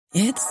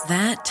It's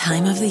that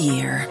time of the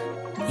year.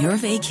 Your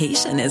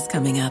vacation is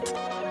coming up.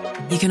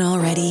 You can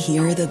already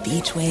hear the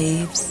beach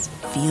waves,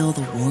 feel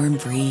the warm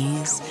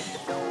breeze,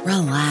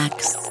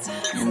 relax,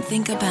 and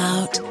think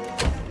about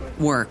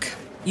work.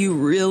 You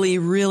really,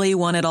 really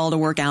want it all to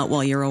work out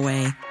while you're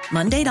away.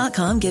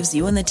 Monday.com gives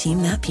you and the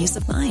team that peace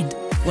of mind.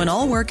 When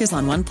all work is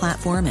on one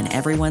platform and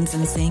everyone's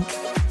in sync,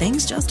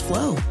 things just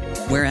flow.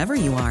 Wherever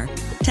you are,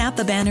 tap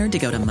the banner to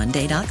go to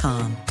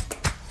Monday.com.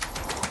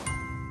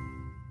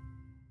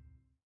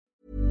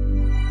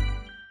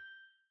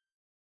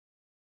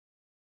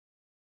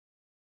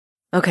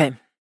 Okay,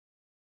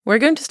 we're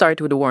going to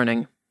start with a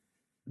warning.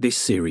 This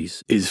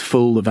series is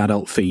full of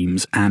adult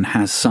themes and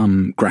has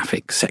some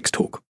graphic sex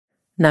talk.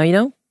 Now you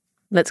know,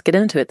 let's get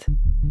into it.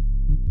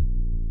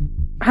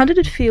 How did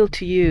it feel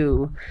to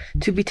you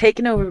to be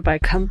taken over by a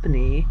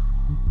company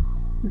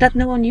that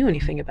no one knew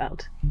anything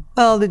about?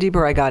 Well, the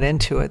deeper I got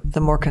into it, the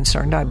more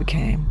concerned I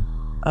became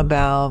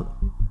about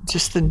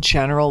just the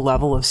general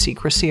level of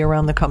secrecy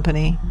around the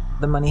company.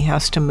 The money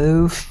has to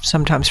move,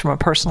 sometimes from a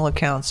personal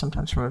account,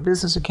 sometimes from a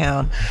business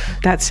account.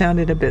 That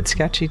sounded a bit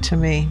sketchy to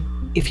me.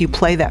 If you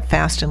play that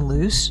fast and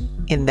loose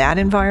in that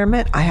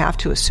environment, I have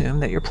to assume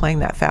that you're playing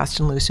that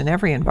fast and loose in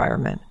every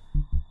environment.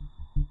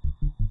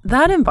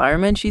 That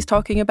environment she's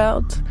talking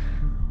about,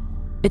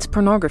 it's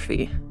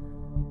pornography.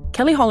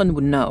 Kelly Holland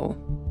would know.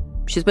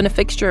 She's been a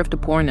fixture of the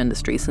porn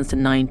industry since the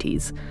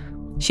 90s.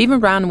 She even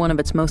ran one of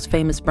its most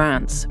famous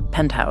brands,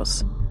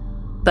 Penthouse.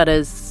 That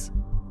is,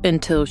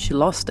 until she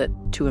lost it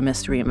to a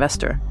mystery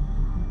investor.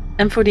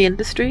 And for the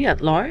industry at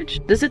large,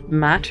 does it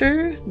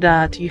matter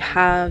that you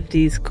have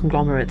these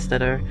conglomerates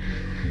that are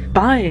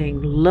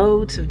buying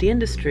loads of the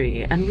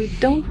industry and we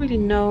don't really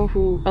know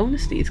who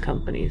owns these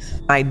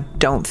companies? I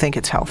don't think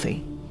it's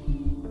healthy.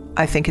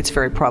 I think it's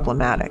very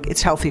problematic.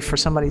 It's healthy for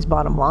somebody's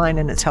bottom line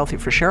and it's healthy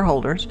for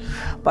shareholders,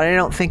 but I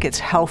don't think it's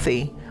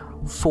healthy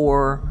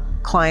for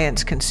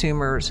clients,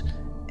 consumers,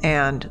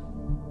 and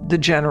the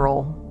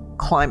general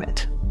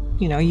climate.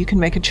 You know, you can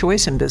make a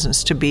choice in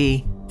business to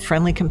be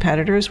friendly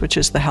competitors, which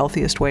is the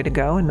healthiest way to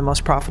go and the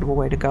most profitable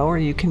way to go, or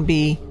you can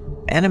be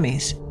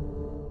enemies.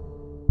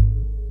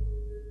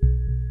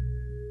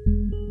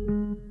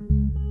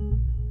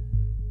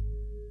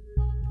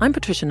 I'm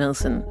Patricia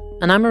Nilsson,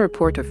 and I'm a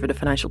reporter for the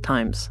Financial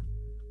Times.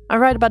 I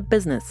write about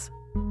business.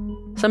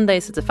 Some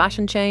days it's a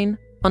fashion chain,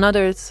 on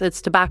others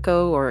it's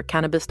tobacco or a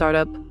cannabis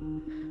startup.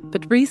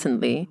 But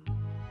recently,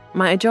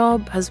 my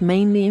job has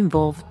mainly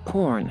involved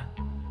porn.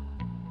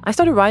 I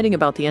started writing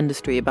about the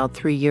industry about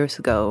 3 years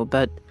ago,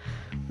 but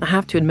I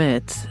have to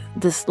admit,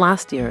 this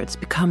last year it's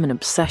become an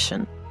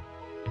obsession.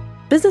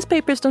 Business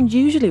papers don't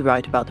usually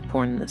write about the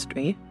porn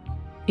industry,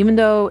 even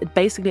though it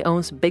basically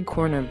owns a big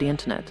corner of the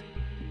internet.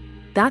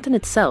 That in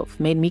itself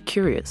made me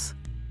curious.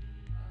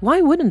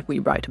 Why wouldn't we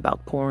write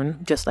about porn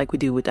just like we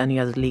do with any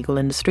other legal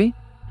industry?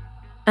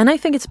 And I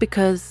think it's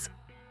because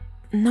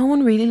no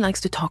one really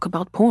likes to talk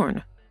about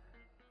porn.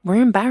 We're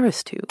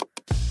embarrassed to.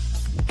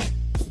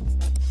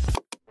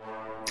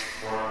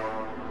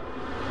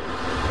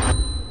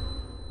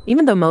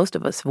 Even though most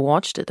of us have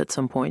watched it at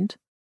some point,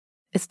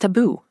 it's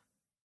taboo.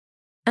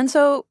 And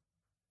so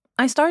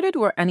I started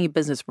where any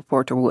business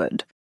reporter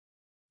would.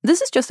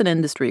 This is just an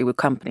industry with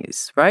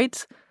companies,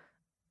 right?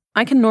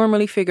 I can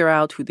normally figure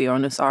out who the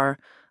owners are,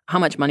 how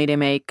much money they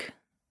make,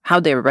 how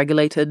they're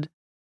regulated.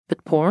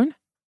 But porn?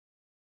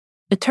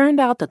 It turned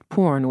out that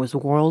porn was a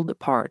world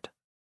apart.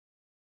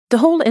 The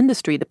whole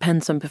industry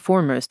depends on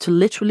performers to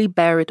literally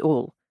bear it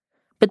all.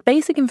 But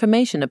basic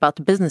information about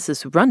the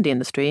businesses who run the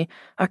industry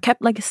are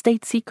kept like a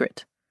state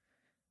secret.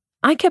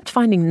 I kept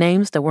finding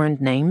names that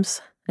weren't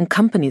names and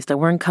companies that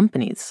weren't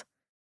companies.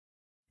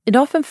 It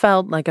often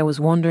felt like I was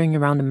wandering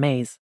around a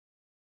maze.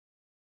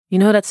 You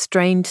know that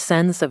strange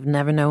sense of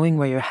never knowing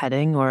where you're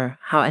heading or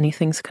how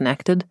anything's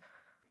connected?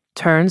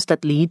 Turns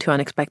that lead to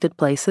unexpected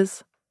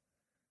places?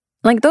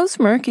 Like those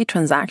murky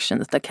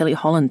transactions that Kelly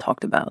Holland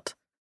talked about.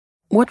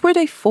 What were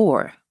they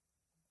for?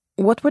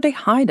 What were they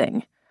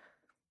hiding?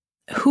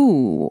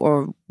 Who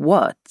or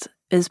what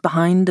is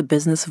behind the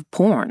business of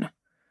porn?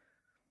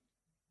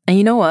 And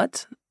you know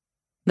what?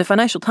 The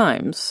Financial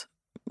Times,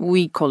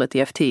 we call it the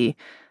FT,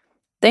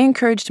 they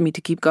encouraged me to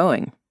keep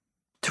going,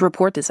 to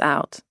report this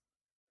out.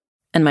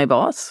 And my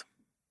boss?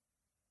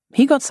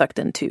 He got sucked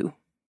in too.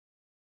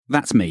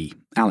 That's me,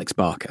 Alex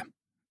Barker.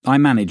 I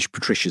manage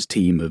Patricia's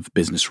team of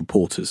business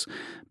reporters,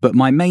 but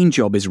my main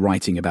job is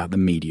writing about the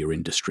media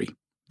industry,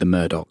 the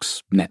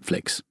Murdochs,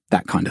 Netflix,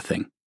 that kind of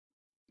thing.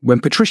 When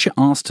Patricia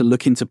asked to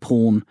look into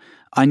porn,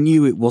 I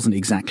knew it wasn't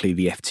exactly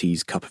the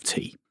FT's cup of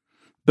tea.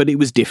 But it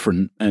was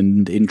different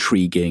and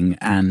intriguing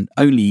and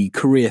only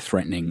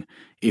career-threatening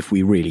if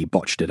we really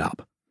botched it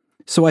up.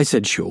 So I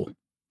said, sure,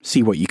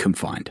 see what you can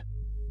find.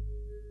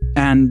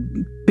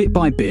 And bit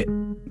by bit,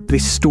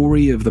 this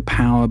story of the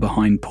power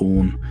behind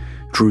porn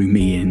drew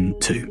me in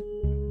too.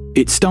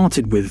 It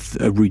started with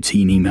a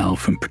routine email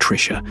from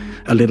Patricia,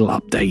 a little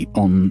update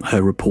on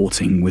her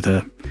reporting with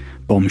a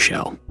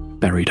bombshell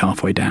buried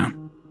halfway down.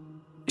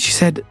 She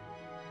said,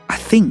 I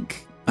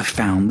think I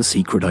found the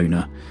secret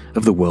owner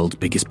of the world's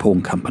biggest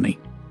porn company.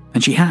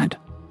 And she had.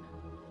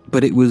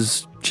 But it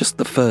was just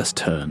the first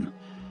turn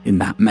in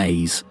that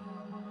maze.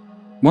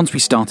 Once we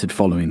started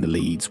following the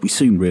leads, we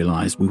soon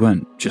realised we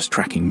weren't just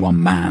tracking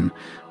one man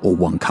or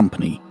one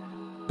company,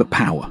 but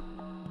power.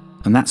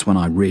 And that's when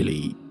I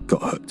really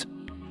got hooked.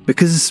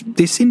 Because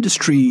this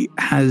industry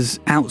has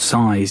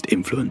outsized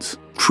influence,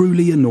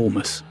 truly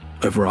enormous,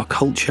 over our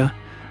culture,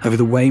 over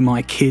the way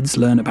my kids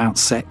learn about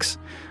sex,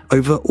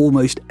 over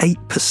almost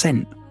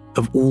 8%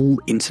 of all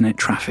internet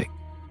traffic.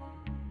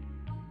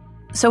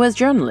 So as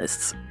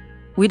journalists,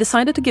 we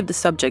decided to give the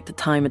subject the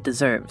time it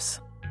deserves.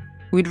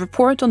 We'd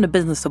report on the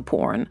business of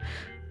porn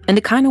in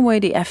the kind of way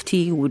the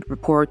FT would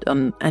report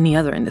on any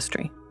other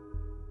industry.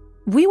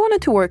 We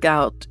wanted to work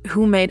out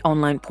who made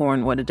online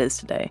porn what it is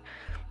today,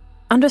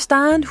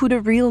 understand who the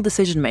real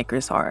decision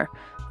makers are,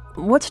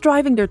 what's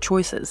driving their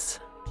choices.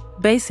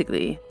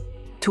 Basically,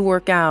 to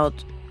work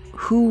out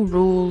who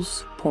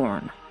rules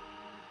porn.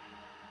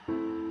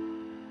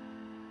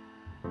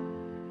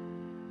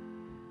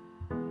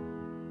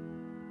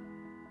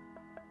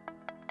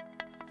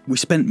 We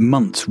spent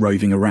months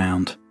roving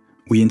around.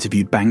 We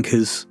interviewed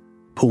bankers,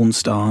 porn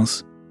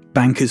stars,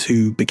 bankers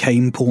who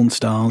became porn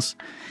stars,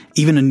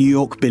 even a New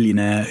York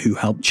billionaire who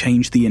helped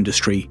change the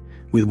industry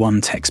with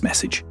one text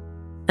message.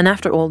 And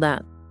after all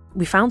that,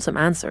 we found some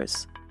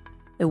answers.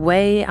 A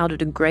way out of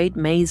the great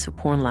maze of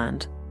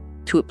pornland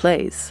to a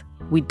place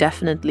we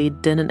definitely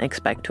didn't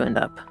expect to end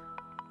up.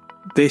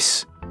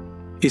 This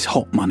is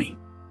Hot Money,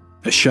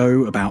 a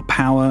show about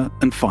power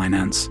and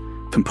finance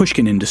from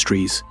Pushkin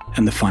Industries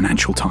and the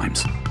Financial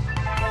Times.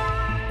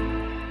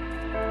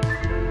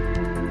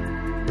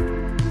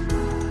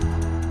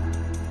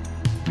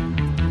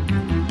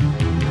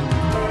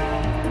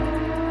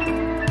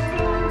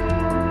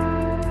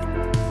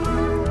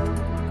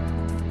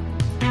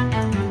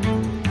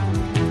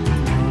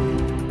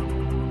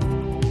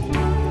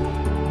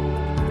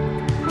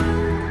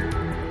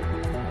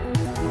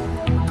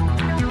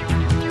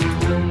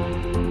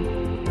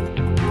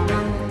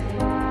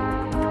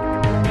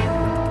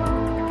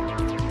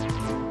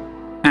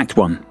 Act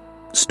 1.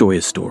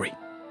 Stoya's story.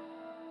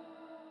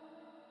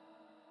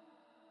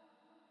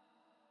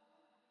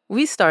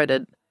 We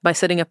started by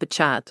setting up a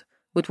chat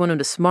with one of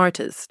the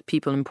smartest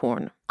people in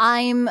porn.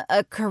 I'm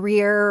a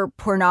career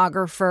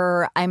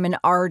pornographer. I'm an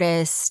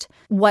artist.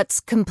 What's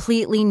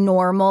completely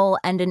normal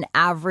and an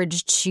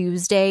average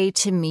Tuesday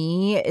to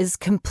me is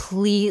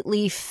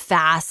completely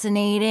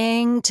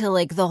fascinating to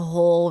like the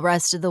whole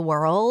rest of the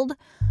world.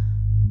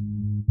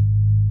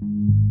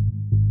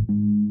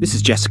 This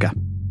is Jessica.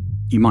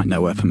 You might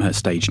know her from her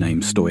stage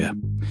name, Stoya.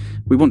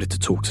 We wanted to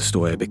talk to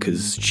Stoya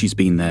because she's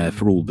been there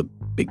for all the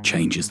big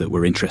changes that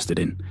we're interested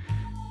in.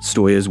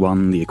 Stoya's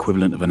won the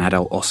equivalent of an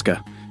adult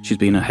Oscar. She's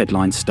been a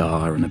headline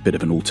star and a bit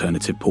of an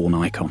alternative porn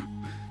icon.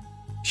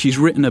 She's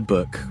written a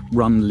book,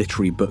 run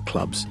literary book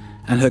clubs,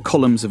 and her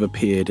columns have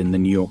appeared in the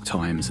New York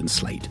Times and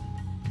Slate.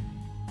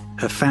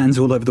 Her fans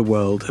all over the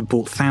world have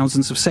bought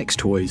thousands of sex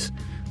toys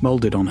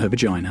moulded on her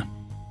vagina.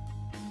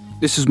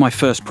 This was my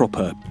first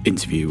proper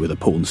interview with a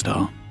porn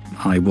star.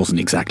 I wasn't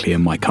exactly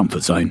in my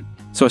comfort zone,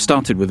 so I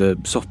started with a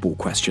softball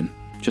question,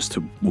 just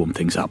to warm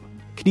things up.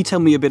 Can you tell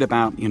me a bit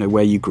about,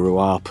 where you grew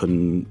up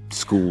and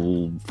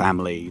school,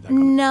 family? That kind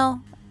of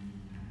No.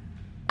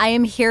 I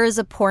am here as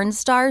a porn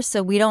star,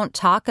 so we don't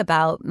talk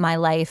about my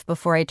life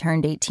before I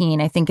turned 18.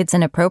 I think it's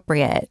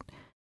inappropriate.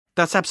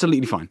 That's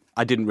absolutely fine.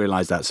 I didn't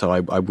realise that, so I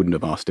wouldn't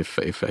have asked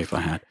if I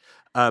had.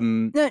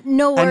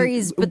 No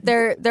worries, but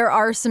there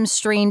are some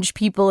strange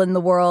people in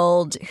the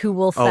world who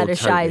will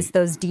fetishize totally.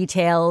 those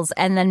details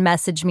and then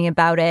message me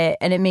about it,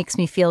 and it makes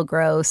me feel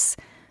gross.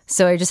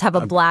 So I just have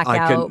a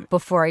blackout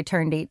before I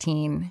turned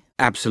 18.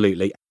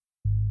 Absolutely.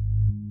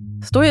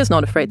 Stoya's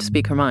not afraid to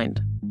speak her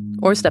mind,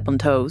 or step on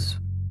toes,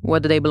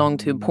 whether they belong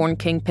to a porn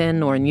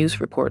kingpin or a news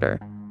reporter.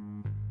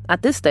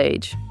 At this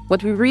stage,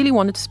 what we really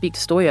wanted to speak to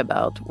Stoya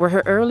about were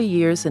her early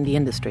years in the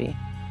industry.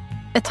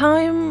 A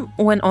time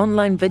when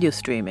online video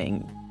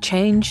streaming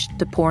changed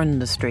the porn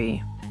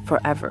industry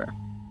forever.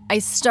 I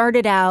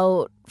started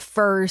out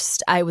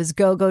first, I was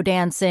go-go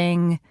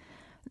dancing.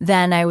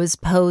 Then I was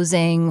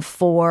posing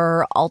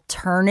for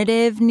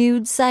alternative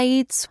nude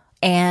sites.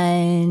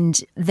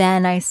 And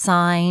then I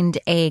signed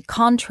a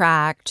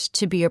contract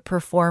to be a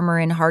performer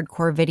in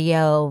hardcore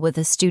video with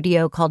a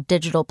studio called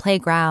Digital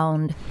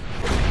Playground.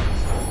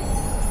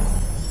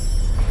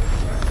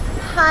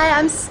 Hi,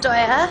 I'm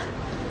Stoya.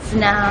 So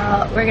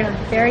now we're gonna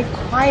very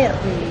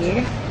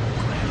quietly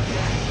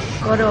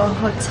go to a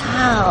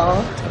hotel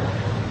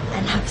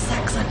and have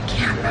sex on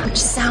camera, which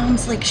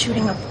sounds like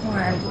shooting a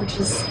porn, which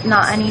is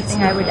not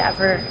anything I would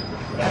ever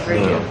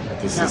do.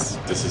 This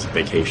is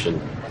vacation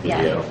video.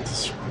 Yeah.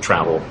 This is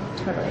travel.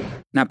 Totally.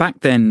 Now, back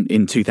then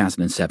in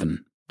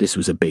 2007, this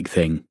was a big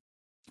thing.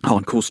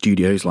 Hardcore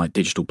studios like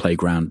Digital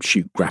Playground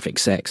shoot graphic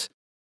sex.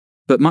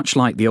 But much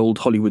like the old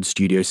Hollywood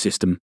studio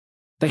system,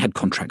 they had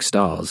contract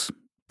stars.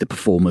 The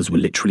performers were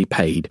literally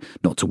paid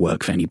not to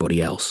work for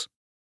anybody else.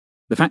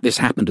 The fact this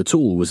happened at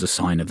all was a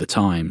sign of the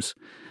times.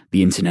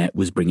 The internet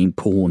was bringing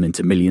porn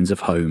into millions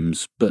of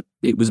homes, but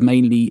it was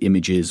mainly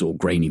images or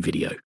grainy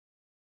video.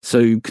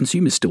 So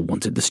consumers still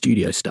wanted the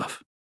studio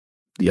stuff.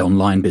 The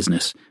online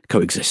business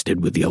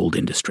coexisted with the old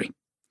industry.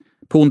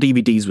 Porn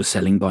DVDs were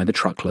selling by the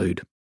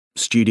truckload.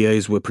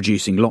 Studios were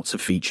producing lots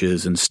of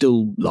features and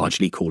still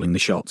largely calling the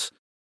shots.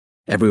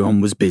 Everyone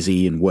was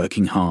busy and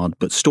working hard,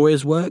 but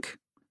Stoya's work,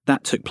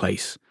 that took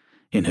place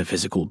in her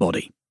physical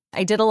body.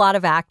 I did a lot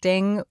of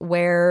acting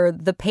where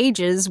the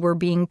pages were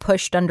being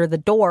pushed under the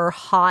door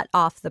hot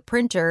off the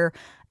printer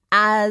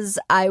as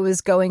I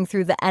was going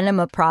through the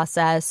enema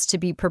process to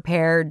be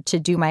prepared to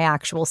do my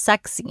actual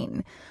sex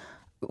scene.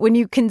 When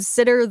you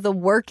consider the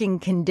working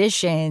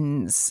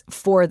conditions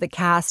for the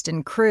cast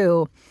and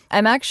crew,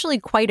 I'm actually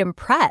quite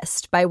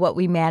impressed by what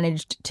we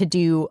managed to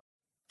do.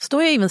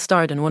 Stoya even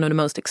starred in one of the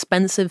most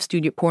expensive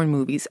studio porn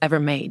movies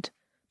ever made,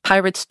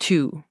 Pirates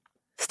 2,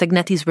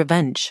 Stagnetti's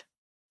Revenge.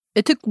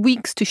 It took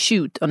weeks to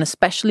shoot on a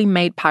specially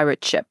made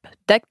pirate ship,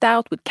 decked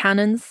out with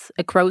cannons,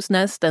 a crow's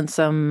nest, and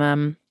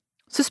some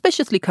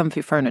suspiciously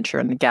comfy furniture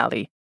in the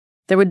galley.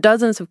 There were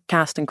dozens of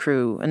cast and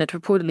crew, and it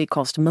reportedly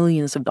cost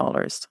millions of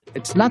dollars.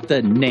 It's not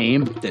the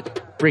name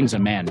that brings a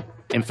man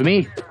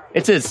infamy.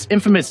 It's his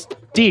infamous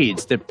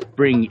deeds that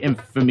bring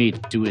infamy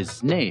to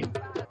his name.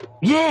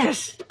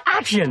 Yes!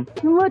 Action!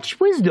 Much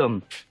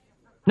wisdom.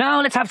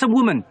 Now let's have some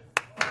woman.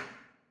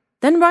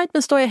 Then right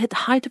when Stoya hit the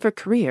height of her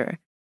career,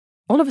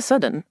 all of a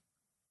sudden,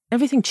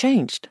 everything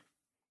changed.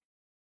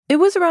 It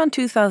was around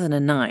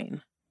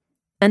 2009,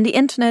 and the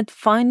internet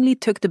finally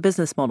took the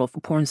business model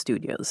for porn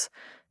studios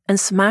and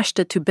smashed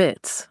it to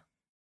bits.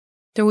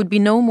 There would be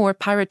no more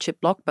pirate ship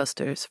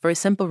blockbusters for a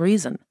simple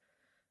reason.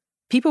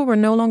 People were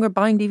no longer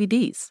buying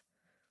DVDs.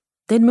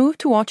 They'd moved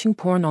to watching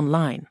porn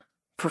online,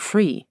 for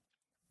free,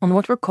 on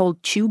what were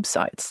called tube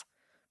sites,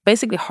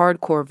 basically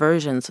hardcore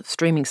versions of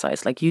streaming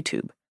sites like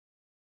YouTube.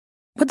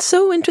 What's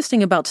so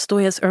interesting about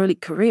Stoya's early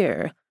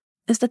career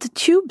is that the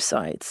tube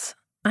sites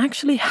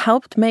actually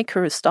helped make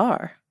her a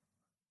star.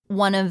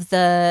 One of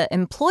the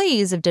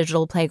employees of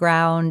Digital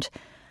Playground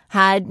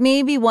had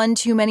maybe one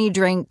too many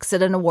drinks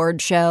at an award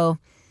show,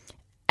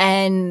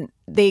 and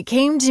they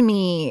came to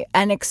me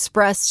and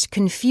expressed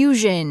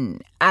confusion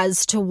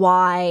as to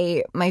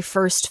why my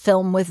first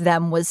film with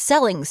them was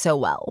selling so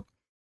well.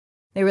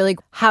 They were like,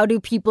 how do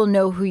people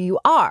know who you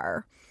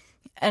are?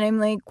 And I'm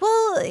like,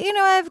 well,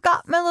 I've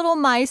got my little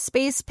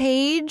MySpace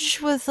page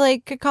with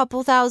like a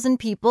couple thousand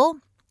people.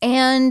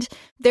 And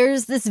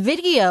there's this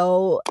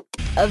video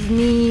of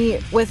me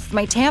with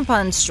my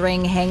tampon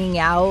string hanging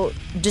out,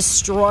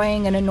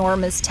 destroying an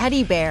enormous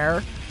teddy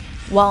bear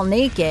while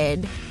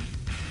naked.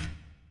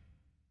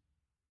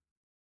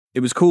 It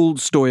was called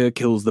Stoya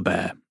Kills the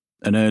Bear,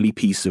 an early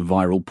piece of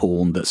viral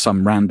porn that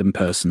some random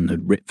person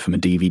had ripped from a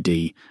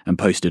DVD and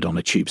posted on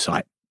a tube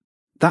site.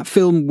 That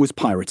film was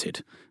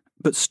pirated,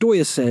 but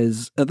Stoya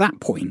says at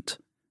that point,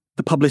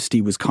 the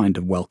publicity was kind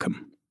of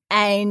welcome.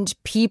 And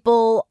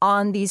people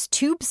on these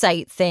tube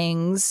site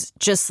things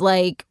just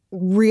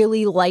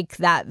really like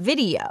that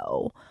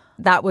video.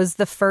 That was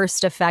the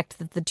first effect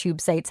that the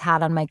tube sites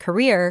had on my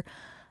career,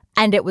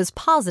 and it was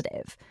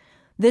positive.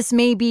 This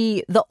may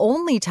be the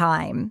only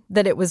time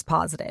that it was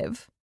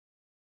positive.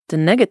 The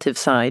negative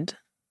side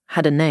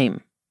had a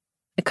name,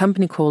 a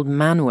company called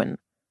Manwin.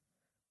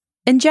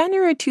 In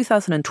January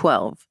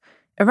 2012,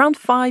 around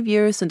 5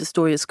 years into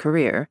Stoya's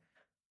career,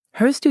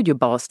 her studio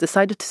boss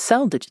decided to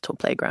sell Digital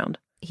Playground.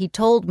 He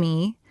told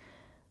me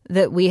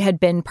that we had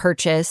been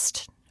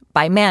purchased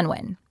by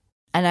Manwin.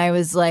 And I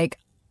was like,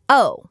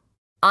 oh,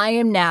 I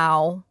am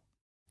now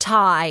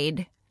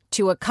tied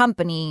to a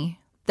company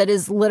that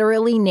is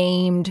literally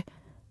named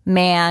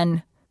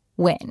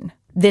Manwin.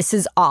 This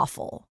is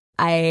awful.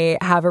 I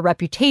have a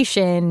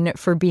reputation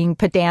for being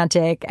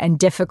pedantic and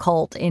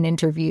difficult in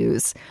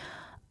interviews.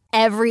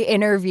 Every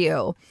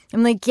interview,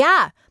 I'm like,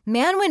 yeah,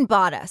 Manwin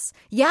bought us.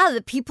 Yeah,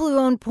 the people who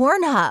own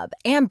Pornhub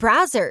and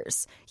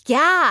Brazzers.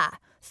 Yeah.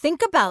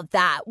 Think about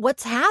that.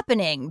 What's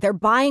happening? They're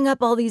buying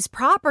up all these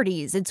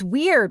properties. It's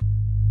weird.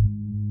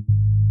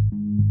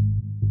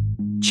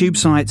 Tube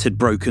sites had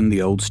broken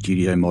the old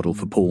studio model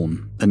for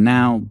porn, and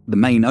now the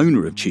main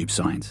owner of tube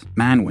sites,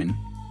 Manwin,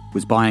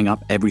 was buying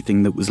up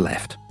everything that was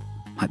left,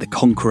 like the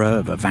conqueror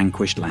of a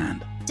vanquished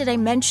land. Did I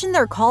mention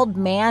they're called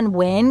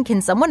Manwin?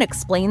 Can someone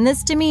explain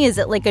this to me? Is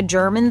it like a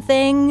German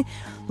thing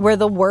where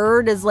the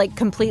word is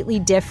completely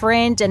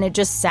different and it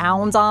just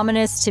sounds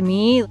ominous to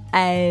me?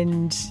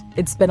 And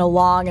it's been a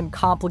long and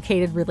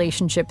complicated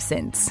relationship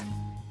since.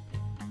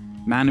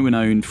 Manwin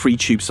owned free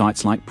tube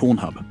sites like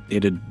Pornhub.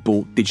 It had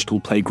bought Digital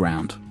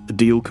Playground, a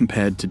deal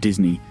compared to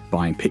Disney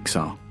buying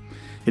Pixar.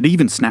 It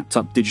even snapped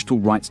up digital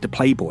rights to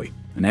Playboy,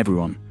 and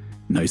everyone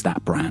knows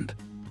that brand.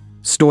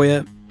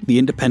 Stoya, the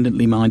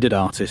independently minded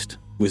artist,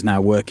 was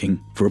now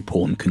working for a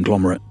porn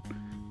conglomerate.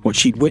 What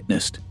she'd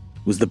witnessed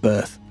was the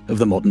birth of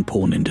the modern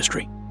porn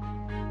industry.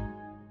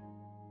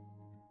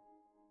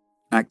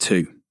 Act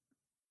 2.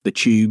 The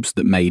tubes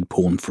that made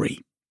porn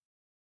free.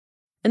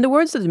 In the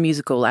words of the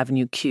musical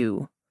Avenue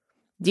Q,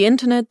 the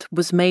internet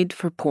was made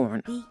for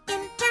porn. The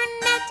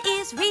internet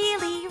is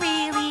really,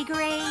 really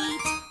great.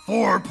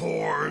 For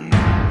porn.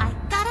 I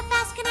got a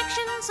fast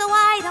connection so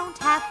I don't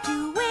have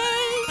to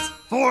wait.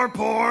 For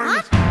porn.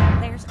 What?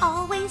 There's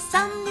always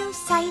some new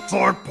site.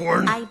 For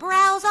porn. I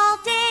browse all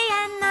day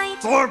and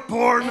night. For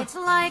porn. It's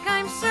like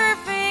I'm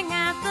surfing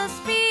at the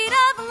speed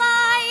of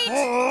light.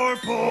 For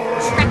porn.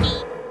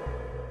 Shrekky.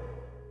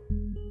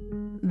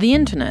 The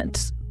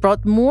internet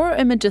brought more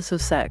images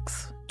of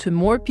sex to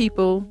more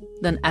people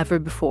than ever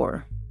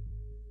before.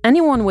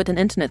 Anyone with an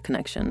internet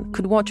connection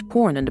could watch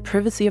porn in the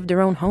privacy of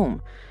their own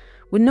home,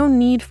 with no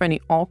need for any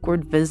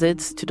awkward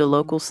visits to the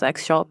local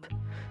sex shop.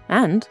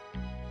 And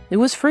it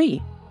was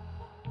free.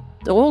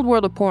 The old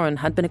world of porn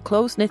had been a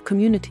close-knit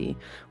community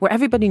where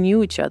everybody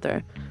knew each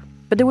other,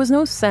 but there was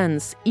no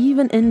sense,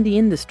 even in the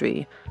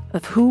industry,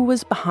 of who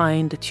was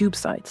behind the tube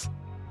sites.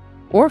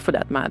 Or, for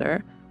that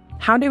matter,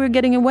 how they were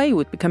getting away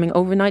with becoming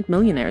overnight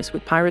millionaires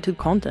with pirated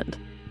content.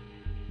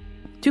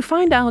 To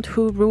find out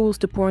who rules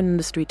the porn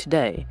industry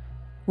today,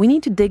 we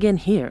need to dig in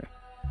here,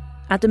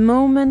 at the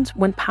moment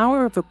when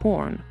power over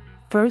porn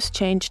first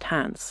changed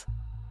hands.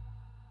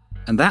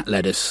 And that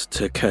led us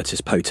to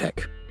Curtis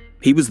Potek.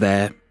 He was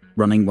there,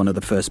 running one of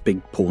the first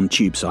big porn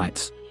tube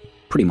sites,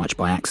 pretty much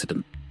by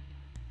accident.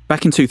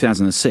 Back in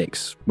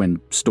 2006, when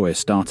Stoya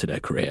started her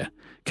career,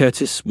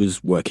 Curtis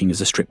was working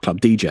as a strip club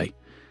DJ.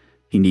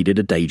 He needed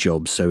a day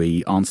job, so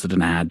he answered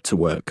an ad to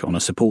work on a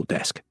support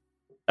desk.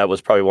 That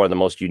was probably one of the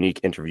most unique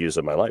interviews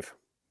of my life.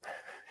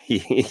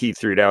 He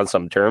threw down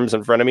some terms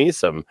in front of me,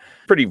 some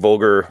pretty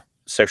vulgar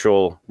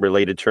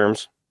sexual-related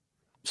terms,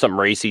 some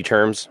racy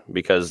terms,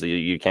 because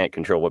you can't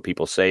control what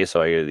people say.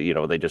 So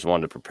they just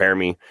wanted to prepare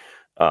me,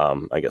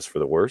 I guess, for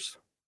the worst.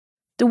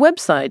 The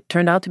website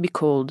turned out to be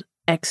called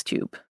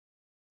Xtube.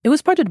 It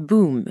was part of the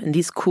boom in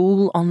these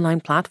cool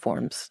online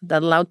platforms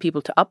that allowed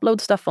people to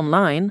upload stuff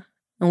online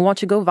and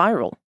watch it go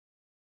viral.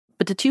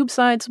 But the tube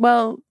sites,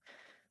 well,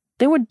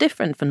 they were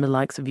different from the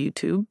likes of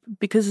YouTube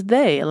because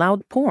they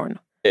allowed porn.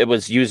 It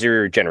was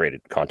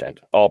user-generated content,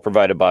 all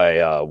provided by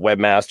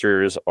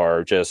webmasters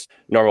or just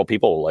normal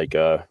people like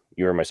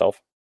you or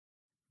myself.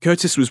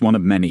 Curtis was one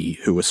of many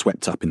who were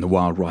swept up in the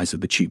wild rise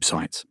of the tube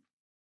sites.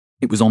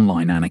 It was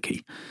online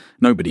anarchy.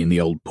 Nobody in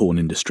the old porn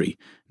industry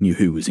knew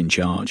who was in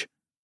charge.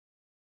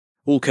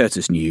 All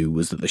Curtis knew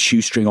was that the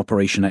shoestring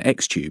operation at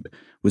Xtube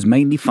was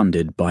mainly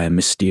funded by a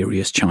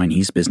mysterious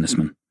Chinese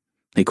businessman.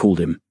 They called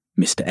him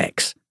Mr.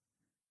 X.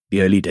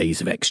 The early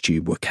days of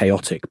Xtube were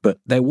chaotic, but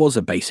there was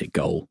a basic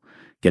goal: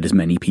 get as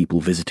many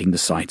people visiting the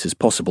site as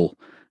possible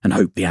and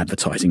hope the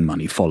advertising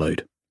money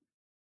followed.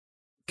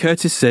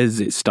 Curtis says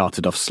it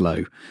started off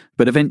slow,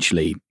 but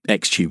eventually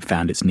Xtube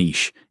found its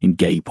niche in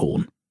gay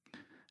porn.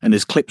 And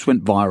as clips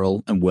went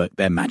viral and worked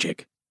their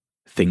magic,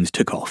 things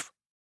took off.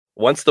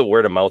 Once the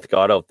word of mouth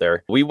got out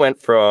there, we went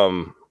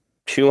from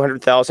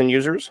 200,000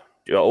 users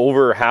to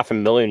over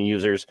 500,000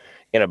 users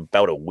in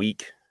about a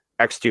week.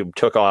 Xtube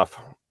took off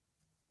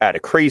at a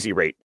crazy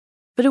rate.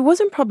 But it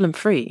wasn't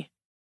problem-free.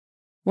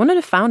 One of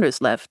the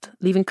founders left,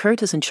 leaving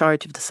Curtis in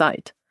charge of the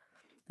site.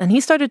 And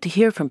he started to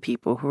hear from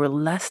people who were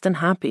less than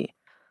happy.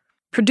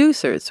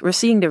 Producers were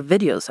seeing their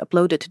videos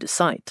uploaded to the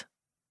site.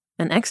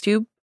 And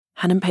Xtube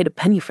hadn't paid a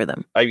penny for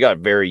them. I got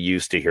very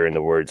used to hearing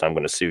the words, "I'm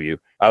going to sue you."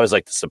 I was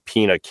like the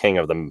subpoena king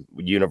of the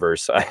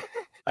universe. I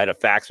had a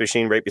fax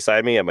machine right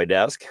beside me at my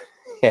desk,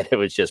 and it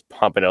was just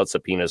pumping out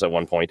subpoenas at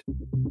one point.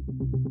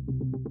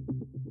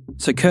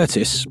 So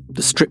Curtis,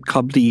 the strip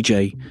club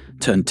DJ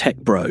turned tech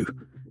bro,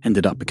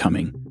 ended up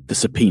becoming the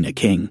subpoena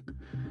king.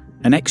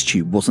 And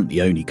Xtube wasn't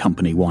the only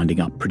company winding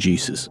up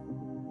producers.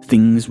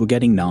 Things were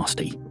getting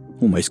nasty,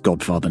 almost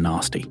Godfather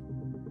nasty.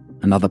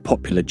 Another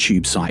popular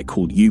tube site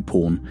called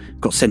YouPorn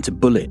got sent a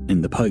bullet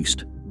in the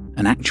post,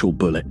 an actual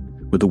bullet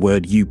with the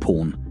word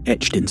YouPorn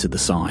etched into the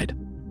side.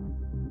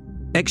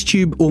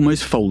 Xtube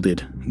almost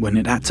folded when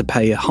it had to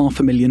pay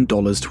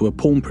 $500,000 to a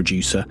porn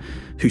producer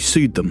who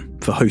sued them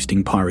for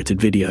hosting pirated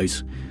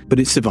videos, but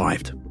it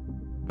survived.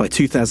 By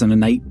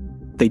 2008,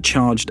 they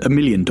charged $1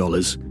 million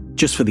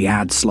just for the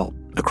ad slot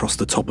across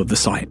the top of the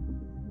site.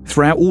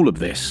 Throughout all of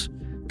this,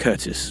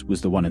 Curtis was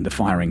the one in the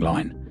firing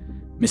line.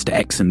 Mr.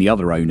 X and the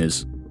other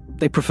owners,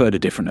 they preferred a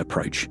different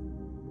approach: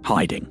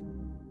 hiding.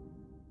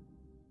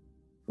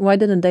 Why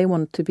didn't they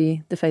want to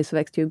be the face of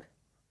Xtube?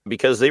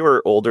 Because they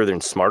were older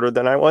and smarter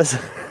than I was.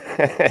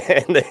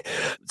 And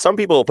some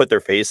people will put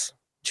their face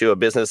to a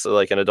business,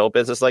 like an adult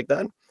business like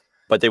that,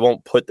 but they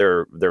won't put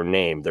their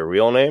name, their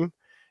real name.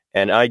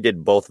 And I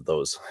did both of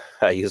those.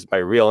 I used my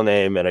real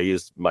name and I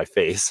used my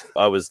face.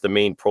 I was the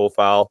main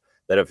profile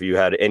that if you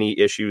had any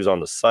issues on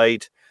the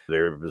site,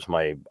 there was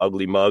my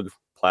ugly mug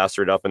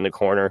plastered up in the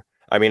corner.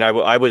 I mean,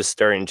 I was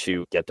starting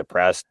to get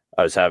depressed.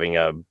 I was having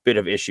a bit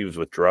of issues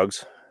with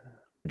drugs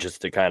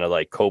just to kind of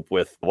like cope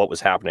with what was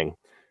happening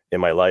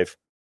in my life.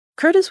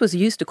 Curtis was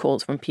used to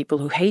calls from people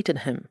who hated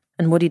him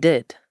and what he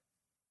did.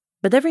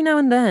 But every now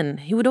and then,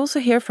 he would also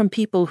hear from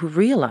people who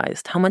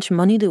realized how much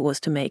money there was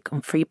to make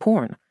on free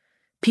porn.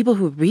 People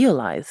who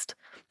realized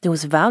there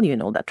was value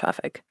in all that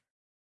traffic.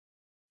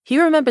 He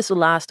remembers the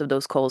last of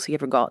those calls he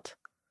ever got.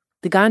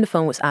 The guy on the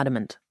phone was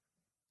adamant.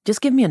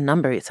 "Just give me a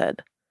number," he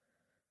said.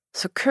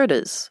 So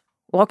Curtis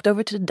walked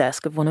over to the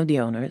desk of one of the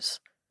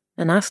owners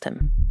and asked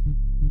him.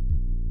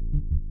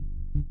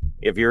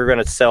 if you're going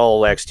to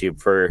sell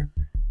Xtube for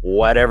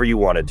whatever you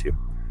wanted to,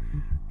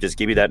 just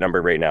give me that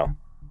number right now.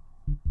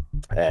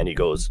 And he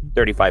goes,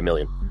 35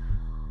 million.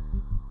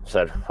 I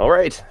said, all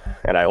right.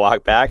 And I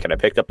walked back and I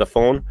picked up the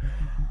phone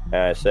and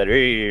I said,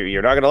 hey,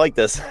 you're not going to like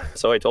this.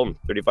 So I told him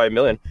 35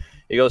 million.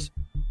 He goes,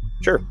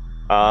 sure.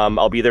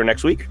 I'll be there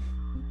next week.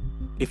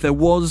 If there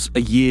was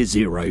a year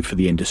zero for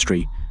the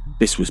industry,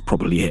 this was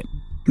probably it.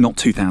 Not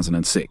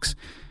 2006,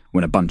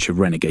 when a bunch of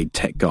renegade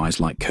tech guys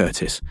like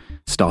Curtis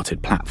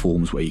started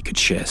platforms where you could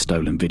share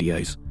stolen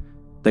videos.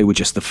 They were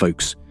just the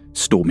folks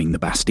storming the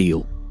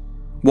Bastille.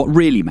 What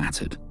really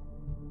mattered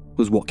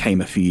was what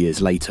came a few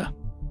years later,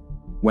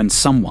 when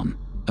someone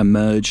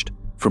emerged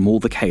from all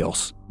the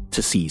chaos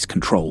to seize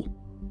control.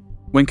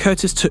 When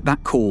Curtis took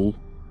that call,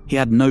 he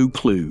had no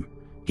clue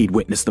he'd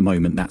witnessed the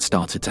moment that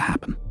started to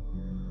happen.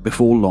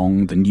 Before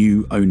long, the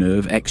new owner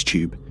of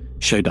Xtube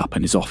showed up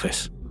in his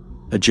office,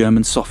 a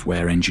German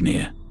software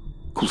engineer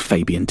called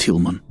Fabian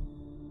Tillmann.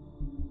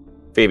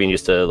 Fabian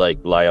used to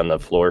lie on the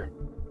floor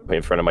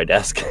in front of my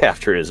desk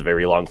after his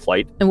very long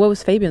flight. And what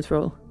was Fabian's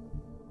role?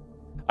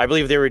 I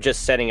believe they were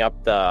just setting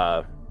up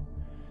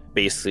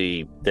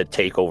basically the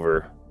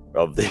takeover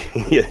of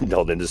the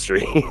adult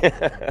industry.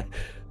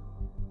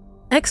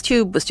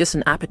 Xtube was just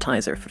an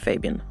appetizer for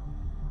Fabian.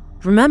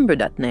 Remember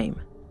that name,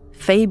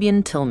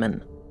 Fabian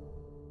Tillmann.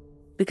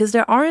 Because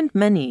there aren't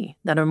many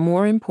that are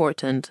more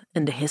important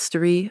in the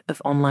history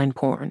of online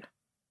porn.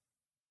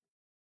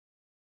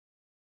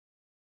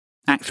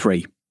 Act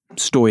 3.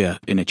 Stoya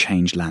in a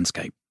changed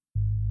landscape.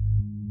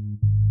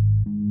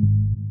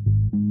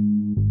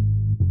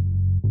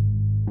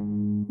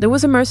 There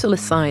was a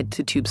merciless side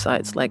to tube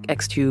sites like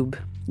Xtube,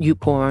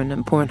 YouPorn,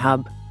 and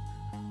Pornhub.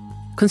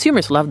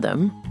 Consumers loved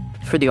them,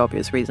 for the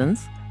obvious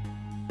reasons.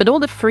 But all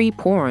the free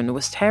porn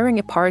was tearing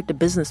apart the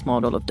business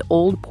model of the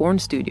old porn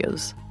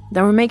studios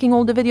that were making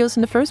all the videos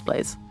in the first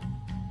place.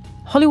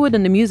 Hollywood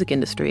and the music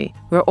industry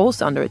were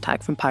also under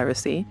attack from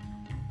piracy,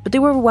 but they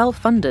were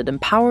well-funded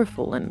and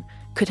powerful and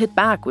could hit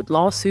back with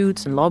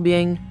lawsuits and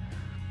lobbying.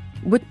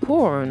 With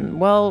porn,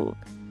 well,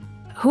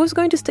 who was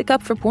going to stick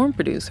up for porn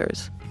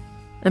producers?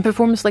 And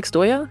performers like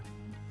Stoya?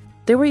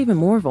 They were even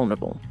more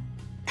vulnerable.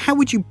 How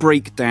would you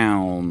break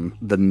down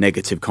the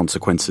negative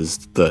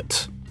consequences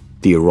that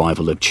the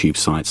arrival of tube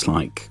sites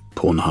like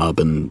Pornhub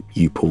and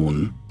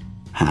YouPorn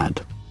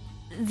had?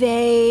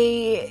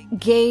 They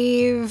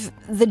gave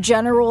the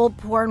general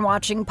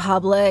porn-watching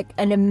public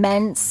an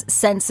immense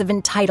sense of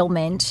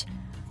entitlement.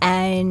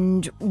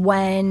 And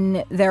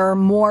when there are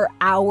more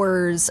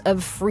hours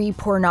of free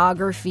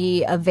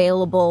pornography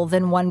available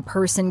than one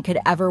person could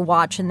ever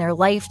watch in their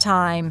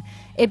lifetime,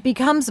 it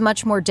becomes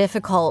much more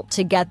difficult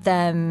to get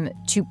them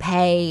to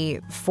pay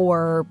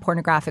for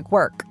pornographic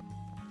work.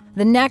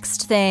 The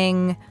next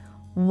thing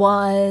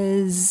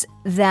was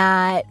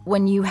that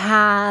when you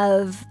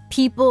have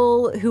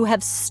people who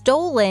have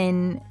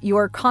stolen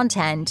your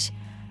content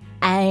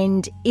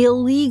and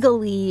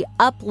illegally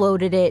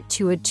uploaded it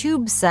to a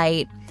tube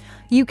site,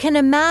 you can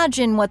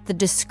imagine what the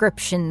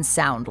descriptions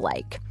sound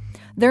like.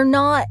 They're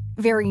not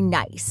very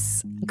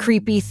nice.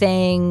 Creepy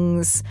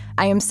things.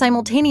 I am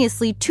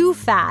simultaneously too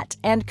fat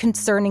and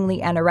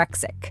concerningly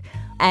anorexic.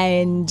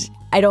 And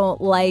I don't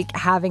like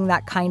having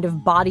that kind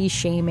of body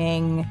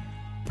shaming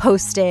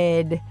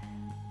posted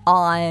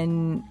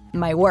on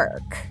my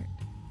work.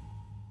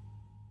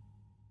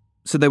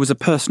 So there was a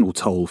personal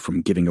toll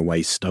from giving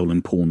away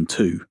stolen porn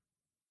too.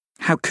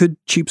 How could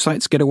tube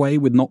sites get away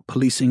with not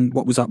policing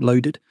what was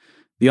uploaded?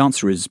 The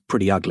answer is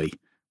pretty ugly.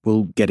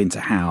 We'll get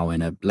into how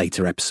in a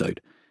later episode.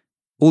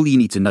 All you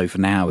need to know for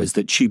now is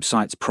that tube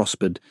sites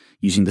prospered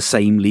using the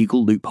same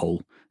legal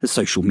loophole as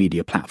social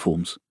media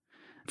platforms.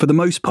 For the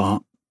most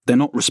part, they're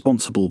not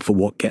responsible for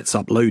what gets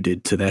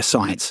uploaded to their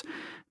sites.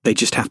 They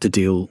just have to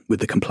deal with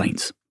the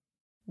complaints.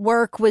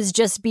 Work was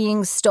just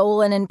being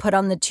stolen and put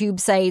on the tube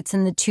sites,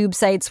 and the tube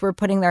sites were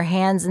putting their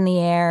hands in the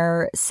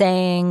air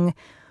saying,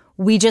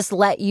 we just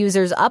let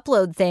users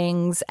upload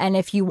things, and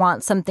if you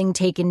want something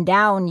taken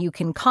down, you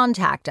can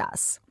contact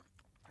us.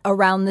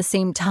 Around the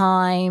same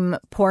time,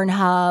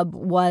 Pornhub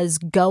was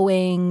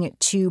going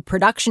to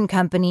production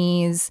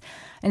companies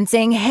and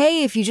saying,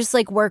 hey, if you just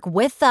work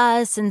with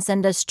us and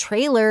send us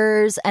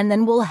trailers, and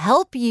then we'll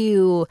help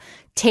you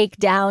take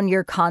down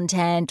your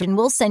content and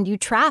we'll send you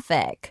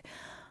traffic,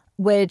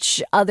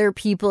 which other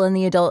people in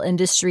the adult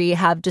industry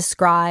have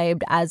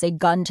described as a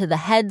gun to the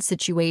head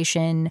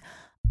situation.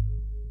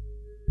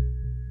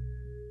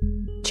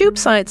 Tube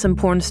sites and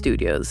porn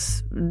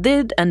studios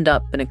did end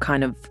up in a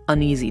kind of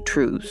uneasy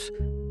truce.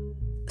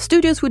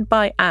 Studios would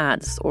buy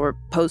ads or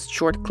post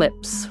short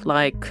clips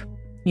like,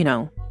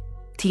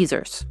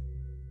 teasers.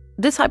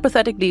 This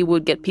hypothetically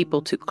would get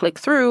people to click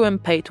through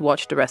and pay to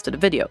watch the rest of the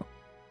video.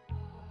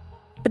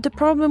 But the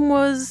problem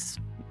was,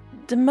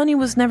 the money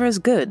was never as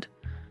good.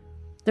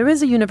 There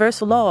is a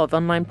universal law of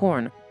online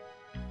porn.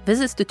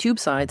 Visits to tube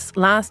sites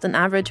last an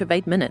average of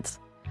 8 minutes.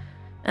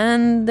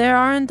 And there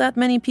aren't that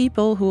many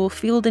people who will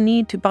feel the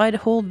need to buy the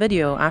whole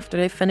video after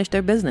they've finished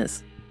their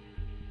business.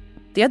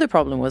 The other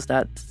problem was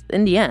that,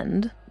 in the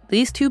end,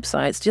 these tube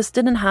sites just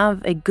didn't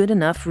have a good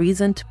enough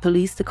reason to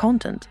police the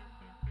content.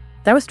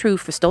 That was true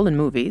for stolen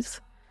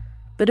movies,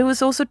 but it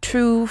was also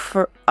true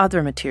for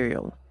other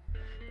material,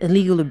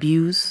 illegal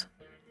abuse,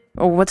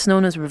 or what's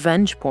known as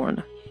revenge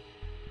porn.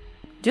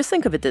 Just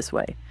think of it this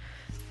way.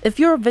 If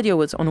your video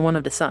was on one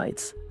of the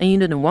sites and you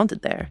didn't want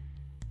it there,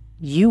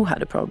 you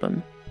had a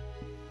problem,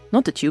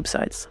 not the tube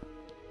sites.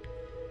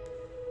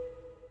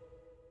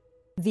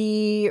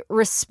 The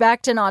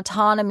respect and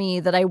autonomy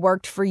that I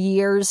worked for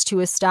years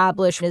to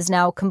establish is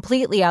now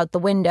completely out the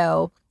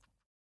window.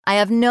 I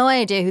have no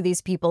idea who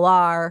these people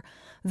are.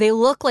 They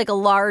look like a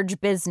large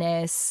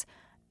business.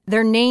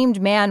 They're named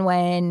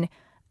Manwin,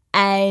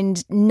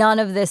 and none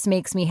of this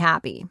makes me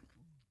happy.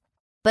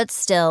 But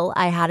still,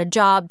 I had a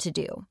job to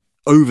do.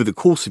 Over the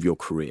course of your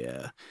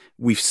career,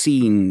 we've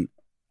seen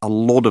a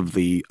lot of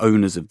the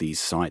owners of these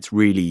sites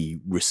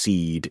really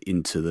recede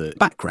into the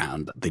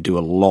background. They do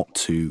a lot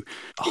to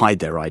hide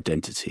their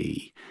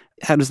identity.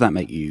 How does that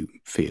make you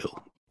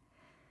feel?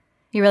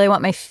 You really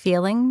want my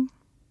feeling?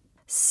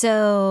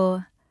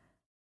 So,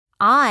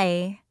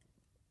 I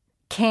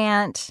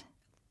can't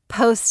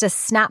post a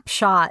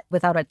snapshot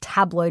without a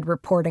tabloid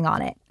reporting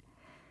on it.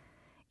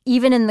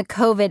 Even in the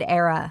COVID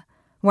era,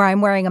 where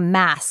I'm wearing a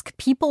mask,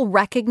 people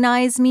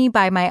recognize me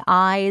by my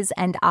eyes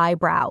and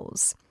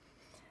eyebrows.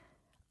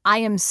 I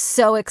am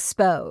so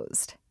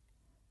exposed.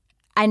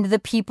 And the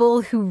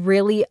people who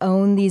really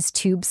own these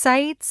tube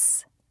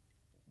sites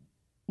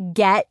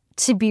get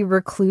to be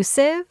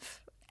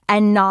reclusive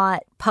and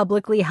not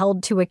publicly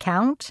held to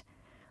account.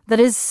 That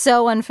is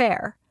so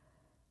unfair.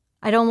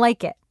 I don't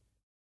like it.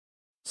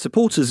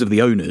 Supporters of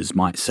the owners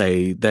might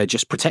say they're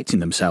just protecting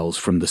themselves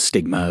from the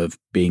stigma of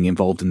being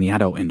involved in the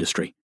adult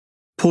industry.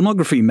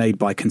 Pornography made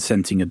by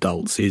consenting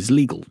adults is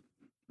legal.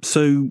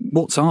 So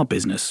what's our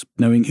business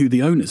knowing who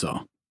the owners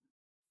are?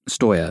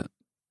 Stoya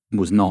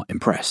was not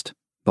impressed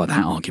by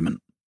that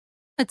argument.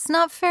 It's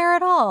not fair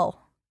at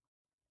all.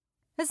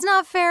 It's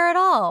not fair at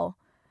all.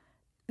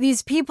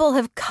 These people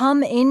have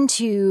come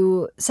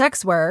into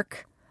sex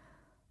work,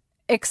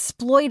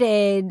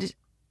 exploited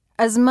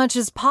as much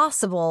as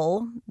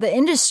possible the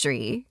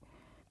industry,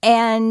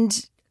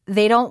 and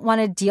they don't want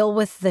to deal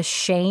with the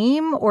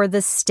shame or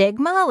the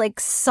stigma. Like,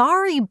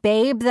 sorry,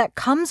 babe, that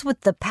comes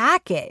with the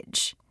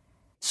package.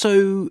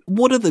 So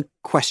what are the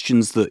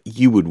questions that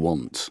you would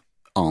want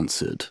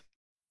answered?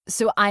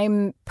 So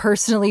I'm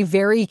personally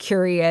very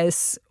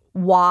curious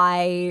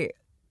why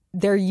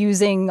they're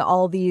using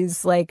all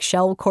these like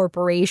shell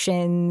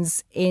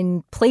corporations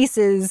in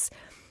places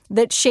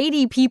that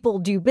shady people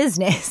do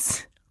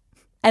business.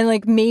 And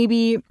like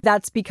maybe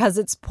that's because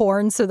it's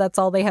porn, so that's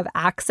all they have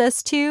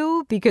access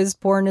to, because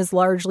porn is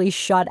largely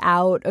shut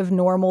out of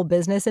normal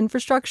business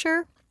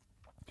infrastructure.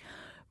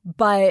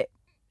 But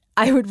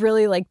I would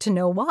really like to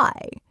know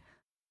why.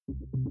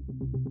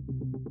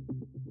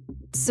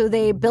 So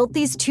they built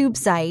these tube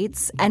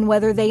sites, and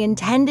whether they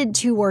intended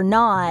to or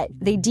not,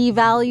 they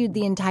devalued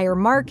the entire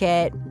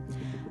market.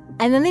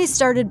 And then they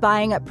started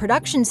buying up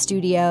production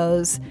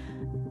studios.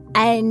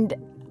 And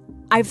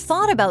I've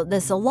thought about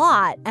this a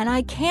lot, and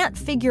I can't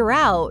figure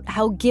out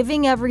how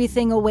giving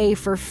everything away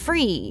for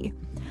free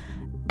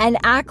and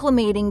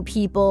acclimating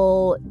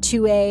people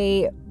to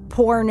a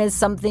porn is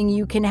something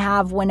you can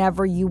have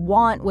whenever you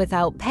want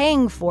without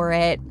paying for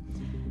it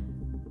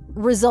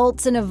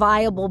results in a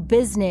viable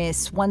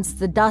business once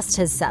the dust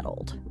has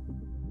settled.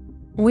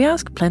 We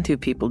asked plenty of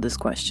people this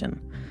question,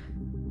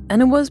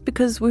 and it was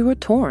because we were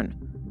torn.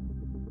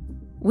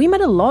 We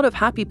met a lot of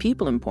happy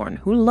people in porn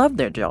who loved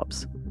their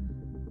jobs.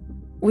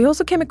 We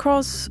also came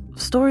across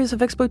stories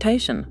of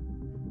exploitation.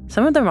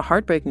 Some of them are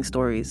heartbreaking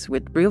stories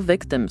with real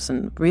victims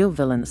and real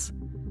villains.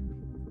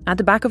 At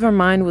the back of our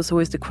mind was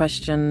always the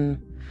question,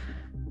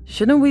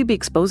 shouldn't we be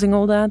exposing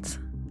all that?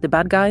 The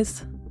bad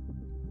guys?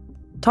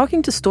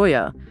 Talking to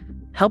Stoya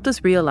helped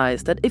us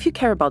realize that if you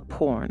care about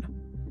porn,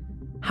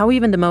 how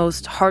even the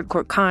most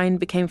hardcore kind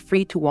became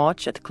free to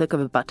watch at the click of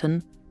a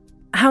button,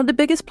 how the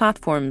biggest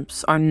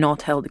platforms are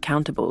not held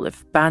accountable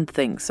if bad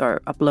things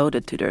are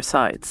uploaded to their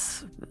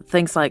sites,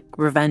 things like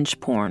revenge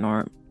porn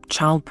or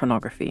child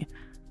pornography.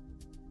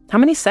 How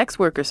many sex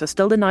workers are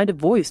still denied a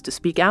voice to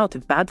speak out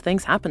if bad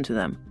things happen to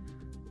them?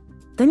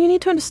 Then you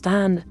need to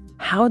understand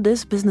how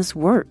this business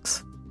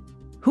works.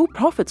 Who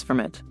profits from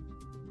it?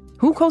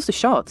 Who calls the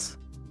shots?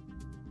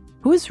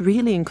 Who is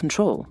really in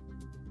control?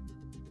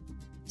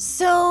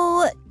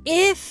 So,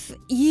 if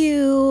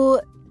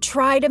you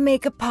try to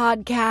make a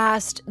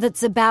podcast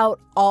that's about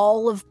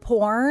all of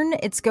porn,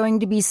 it's going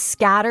to be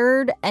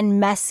scattered and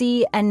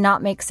messy and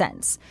not make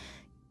sense.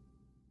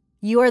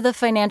 You are the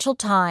Financial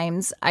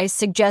Times. I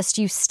suggest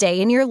you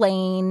stay in your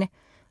lane.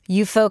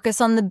 You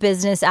focus on the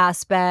business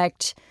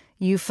aspect.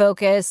 You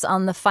focus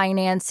on the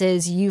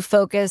finances. You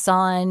focus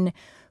on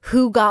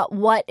who got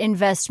what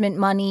investment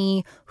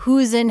money,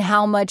 who's in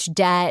how much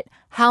debt,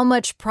 how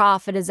much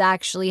profit is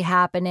actually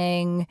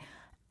happening,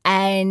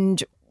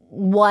 and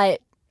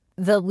what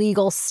the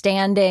legal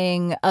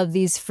standing of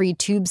these free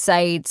tube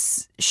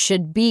sites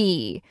should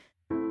be.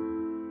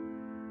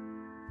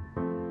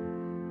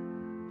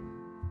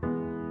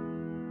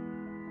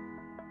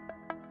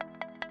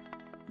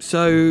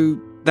 So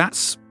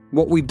that's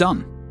what we've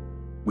done.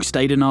 We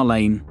stayed in our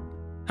lane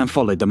and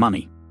followed the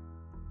money.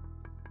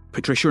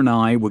 Patricia and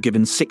I were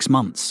given 6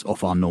 months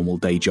off our normal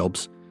day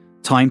jobs,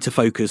 time to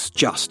focus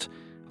just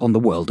on the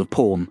world of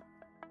porn.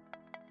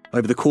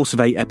 Over the course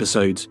of 8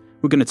 episodes,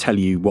 we're going to tell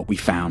you what we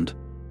found.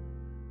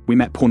 We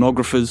met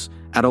pornographers,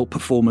 adult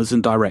performers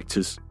and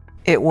directors.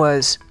 It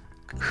was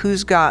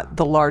who's got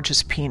the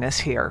largest penis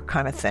here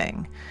kind of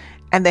thing.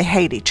 And they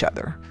hate each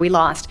other. We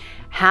lost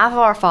half of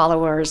our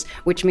followers,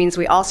 which means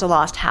we also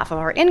lost half of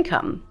our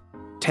income.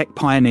 Tech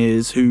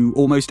pioneers who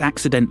almost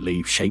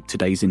accidentally shaped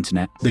today's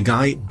internet. The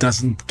guy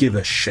doesn't give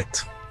a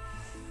shit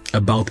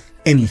about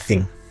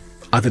anything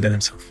other than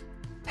himself.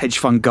 Hedge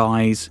fund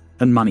guys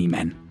and money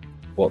men.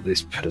 What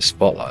this put a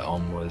spotlight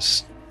on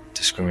was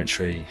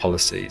discriminatory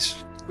policies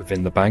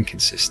within the banking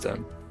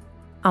system.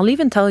 I'll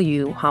even tell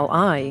you how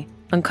I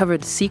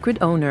uncovered the secret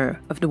owner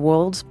of the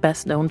world's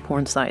best-known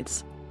porn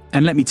sites.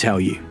 And let me tell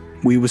you,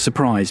 we were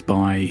surprised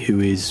by who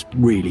is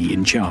really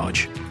in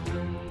charge.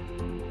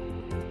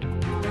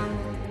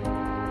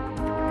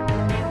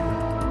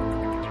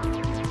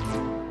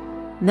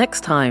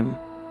 Next time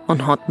on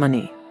Hot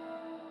Money.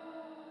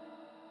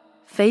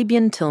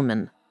 Fabian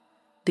Tillman,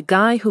 the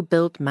guy who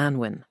built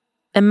Manwin.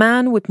 A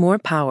man with more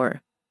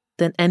power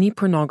than any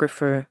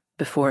pornographer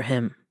before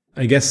him.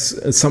 I guess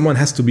someone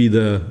has to be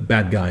the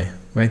bad guy,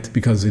 right?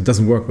 Because it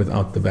doesn't work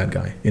without the bad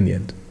guy in the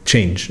end.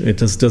 Change, it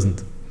just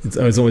doesn't.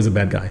 It's always a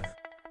bad guy.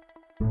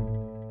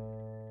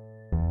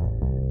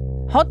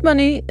 Hot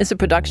Money is a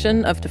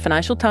production of the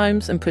Financial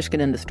Times and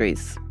Pushkin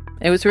Industries.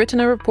 It was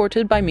written and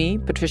reported by me,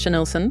 Patricia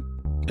Nilsson.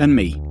 And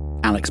me,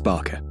 Alex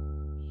Barker.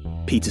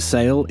 Peter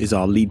Sale is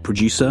our lead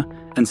producer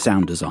and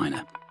sound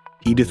designer.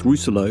 Edith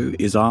Rousselot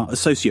is our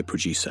associate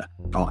producer.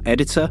 Our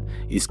editor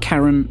is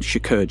Karen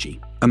Shakurji.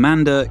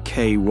 Amanda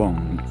K.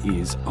 Wong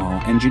is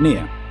our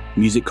engineer.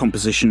 Music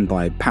composition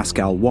by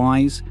Pascal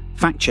Wise.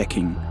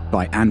 Fact-checking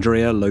by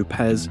Andrea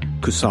Lopez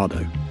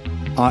Cusado.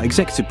 Our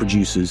executive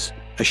producers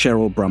are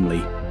Cheryl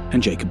Brumley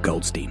and Jacob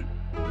Goldstein.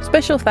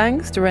 Special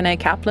thanks to Renee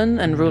Kaplan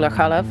and Rula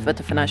Khalaf at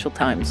the Financial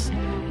Times,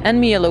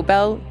 and Mia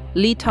Lobel,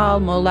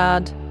 Lital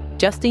Molad,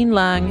 Justine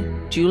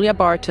Lang, Julia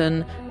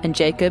Barton, and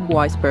Jacob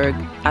Weisberg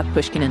at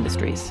Pushkin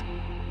Industries.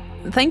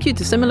 Thank you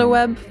to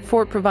SimilarWeb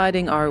for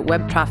providing our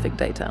web traffic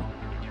data.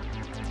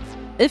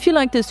 If you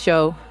like this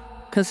show,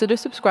 consider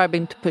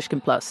subscribing to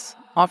Pushkin Plus,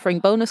 offering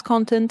bonus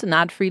content and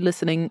ad-free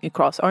listening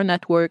across our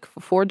network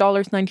for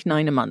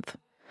 $4.99 a month.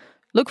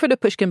 Look for the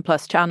Pushkin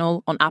Plus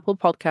channel on Apple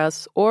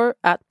Podcasts or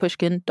at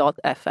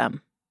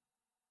pushkin.fm.